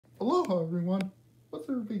Aloha everyone, what's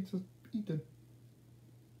everybody just eating?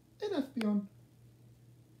 And that's beyond.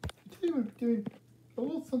 Today we're doing a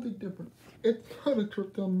little something different. It's not a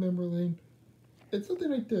trip down memory lane. It's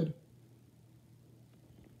something I did,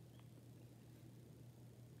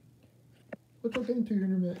 which I'll get into here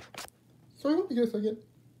in a minute. So I hope you guys like it.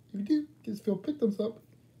 If you do, give this video a big thumbs up,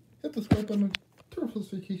 hit the subscribe button, turn off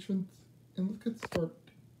notifications, and let's get started.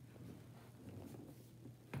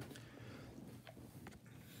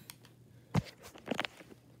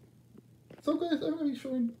 So guys, I'm going to be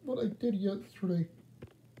showing what I did yesterday.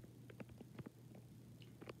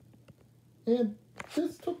 And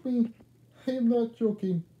this took me, I am not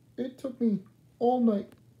joking, it took me all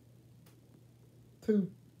night to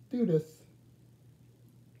do this.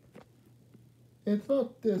 And it's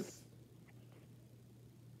not this,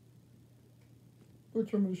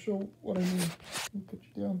 which I'm going to show what I mean. Let me put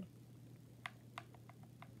you down.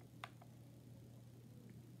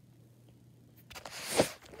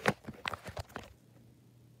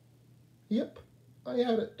 Yep, I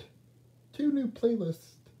added 2 new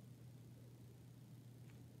playlists.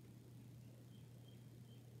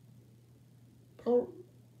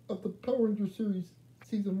 Of the Power Rangers series,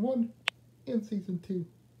 Season 1 and Season 2.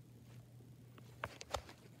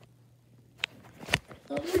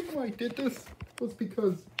 Now, the reason why I did this was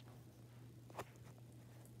because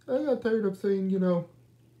I got tired of saying,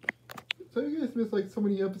 so you guys missed like so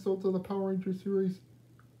many episodes of the Power Rangers series.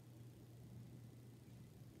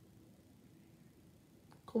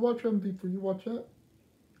 Go watch them before you watch that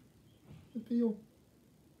video.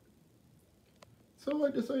 So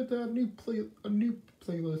I decided to add a new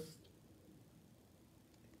playlist.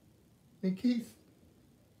 In case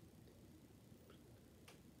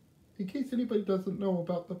anybody doesn't know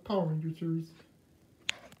about the Power Rangers series.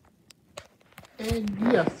 And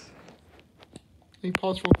yes, let me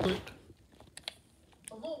pause real quick.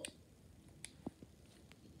 Hello.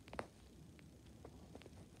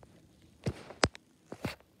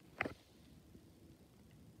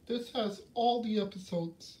 This has all the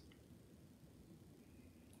episodes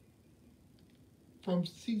from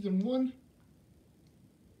Season 1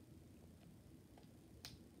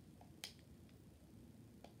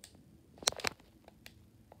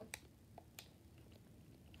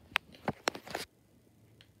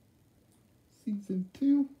 Season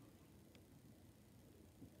 2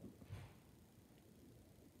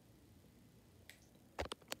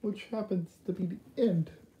 which happens to be the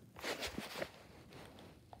end.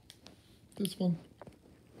 This one.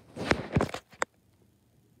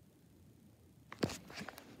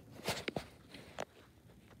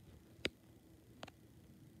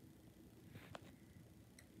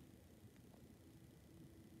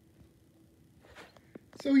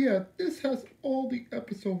 So yeah, this has all the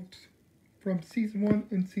episodes from Season 1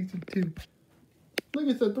 and Season 2.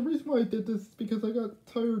 Like I said, the reason why I did this is because I got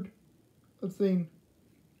tired of saying,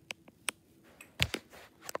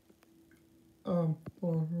 hold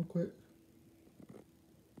on real quick.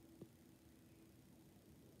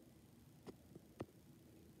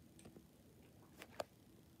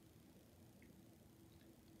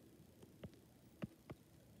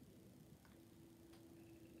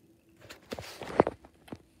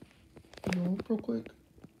 Real quick.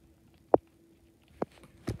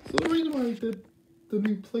 So the reason why I did the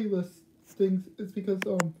new playlist things is because,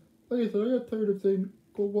 like I said, I got tired of saying,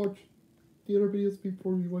 go watch the other videos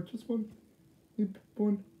before you watch this one. New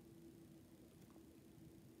one.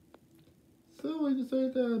 So I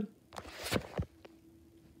decided to add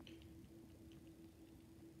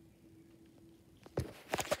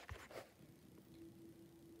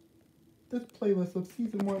this playlist of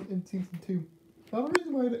Season 1 and Season 2. Now the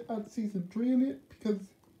reason why I add Season 3 in it, because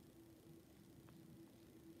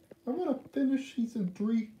I want to finish Season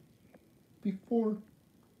 3 before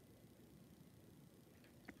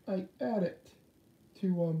I add it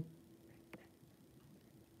to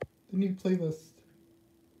the new playlist.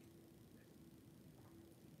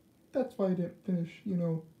 That's why I didn't finish,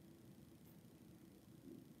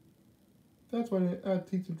 that's why I didn't add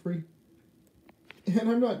Season 3.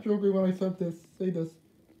 And I'm not joking when I say this.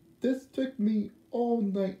 This took me all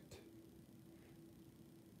night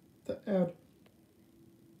to add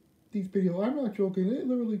these videos. I'm not joking, it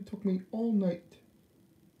literally took me all night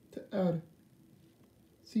to add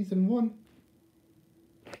Season 1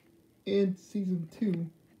 and Season 2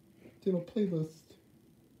 to the playlist.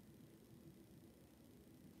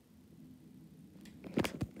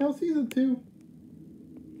 Now Season 2,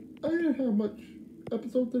 I didn't have much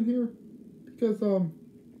episodes in here because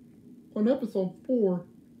on episode 4,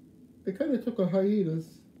 it kind of took a hiatus.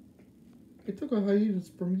 It took a hiatus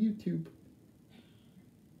from YouTube.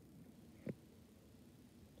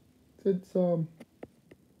 since I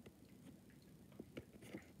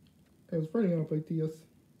was running out of ideas,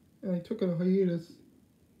 and I took a hiatus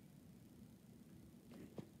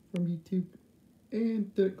from YouTube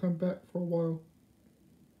and didn't come back for a while.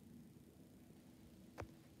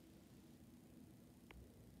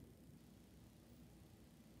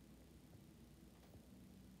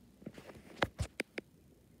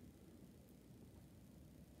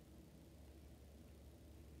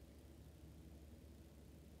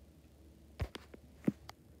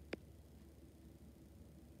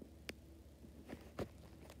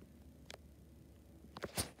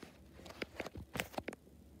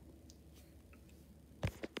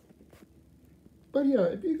 But yeah,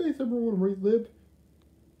 if you guys ever want to relive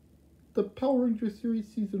the Power Rangers series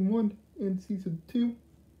Season 1 and Season 2,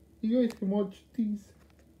 you guys can watch these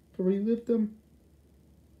to relive them.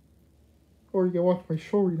 Or you can watch my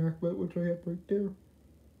show reenactment, which I have right there.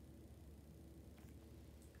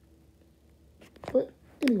 But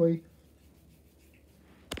anyway,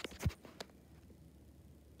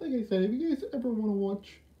 like I said, if you guys ever want to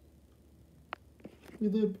watch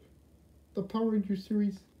relive the Power Rangers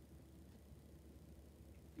series,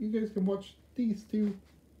 you guys can watch these two.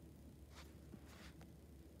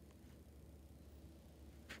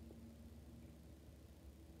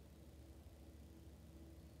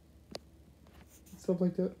 Stuff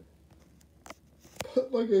like that.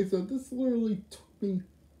 But like I said, this literally took me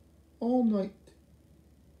all night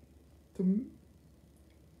to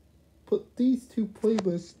put these two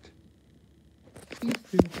playlists,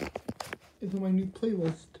 into my new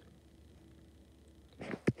playlist.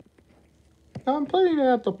 Now I'm planning to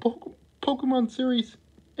add the Pokemon series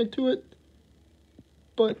into it,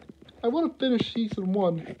 but I want to finish season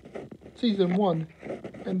one,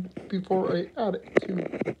 and before I add it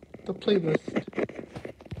to the playlist.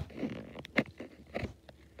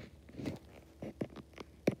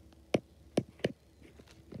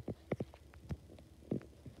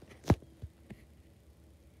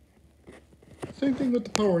 Same thing with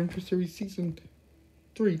the Power Rangers series season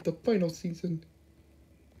 3, the final season.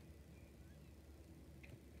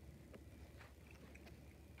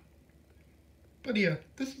 But yeah,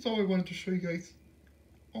 this is all I wanted to show you guys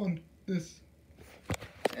on this.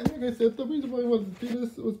 And like I said, the reason why I wanted to do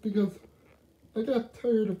this was because I got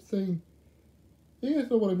tired of saying, you guys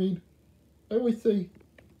know what I mean. I always say,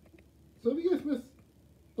 so if you guys missed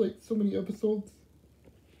like so many episodes,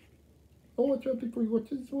 I'll watch out before you watch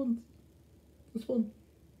this one.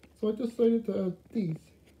 So I decided to add these.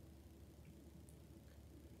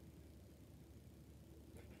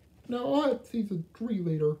 Now I'll add season 3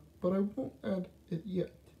 later, but I won't add it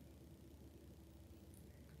yet.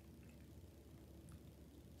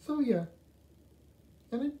 So yeah,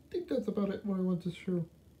 and I think that's about it what I want to show.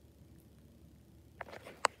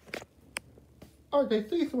 Alright guys,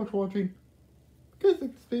 thank you so much for watching. If you guys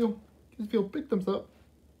like this video, give this video a big thumbs up,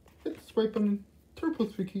 hit the subscribe button, turn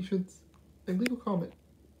post notifications, and leave a comment.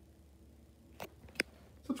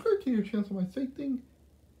 Subscribe to your channel on my site thing,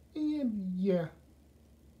 and yeah.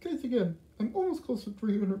 Guys, again, I'm almost close to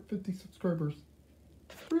 350 subscribers.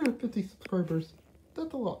 350 subscribers,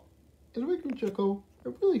 that's a lot. And if I can reach that goal, I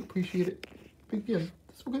really appreciate it. But again,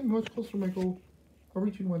 this will get me much closer to my goal of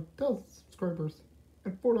reaching 1,000 subscribers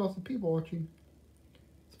and 4,000 people watching.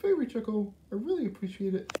 So if I reach that goal, I really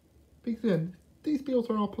appreciate it. But again, these videos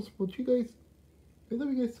are all possible with you guys. I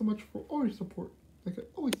love you guys so much for all your support, like I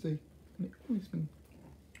always say, and I always mean.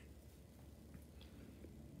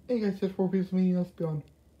 Hey guys, just for people meeting Espeon.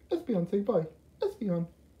 Espeon, say bye. Espeon.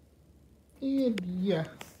 And yeah.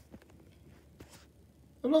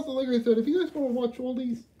 And also, like I said, if you guys want to watch all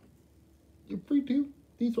these, you're free to.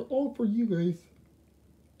 These are all for you guys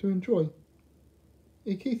to enjoy.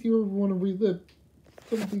 In case you ever want to relive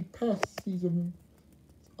some of the past seasons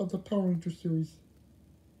of the Power Rangers series.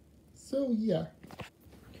 So yeah.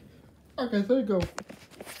 Alright guys, there you go.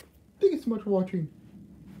 Thank you so much for watching.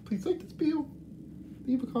 Please like this video,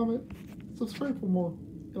 leave a comment, subscribe for more,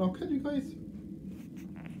 and I'll catch you guys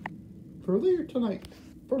for later tonight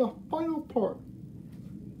for the final part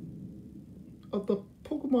of the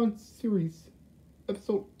Pokemon series,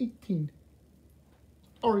 episode 18.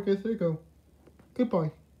 Alright guys, there you go.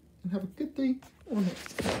 Goodbye, and have a good day or night.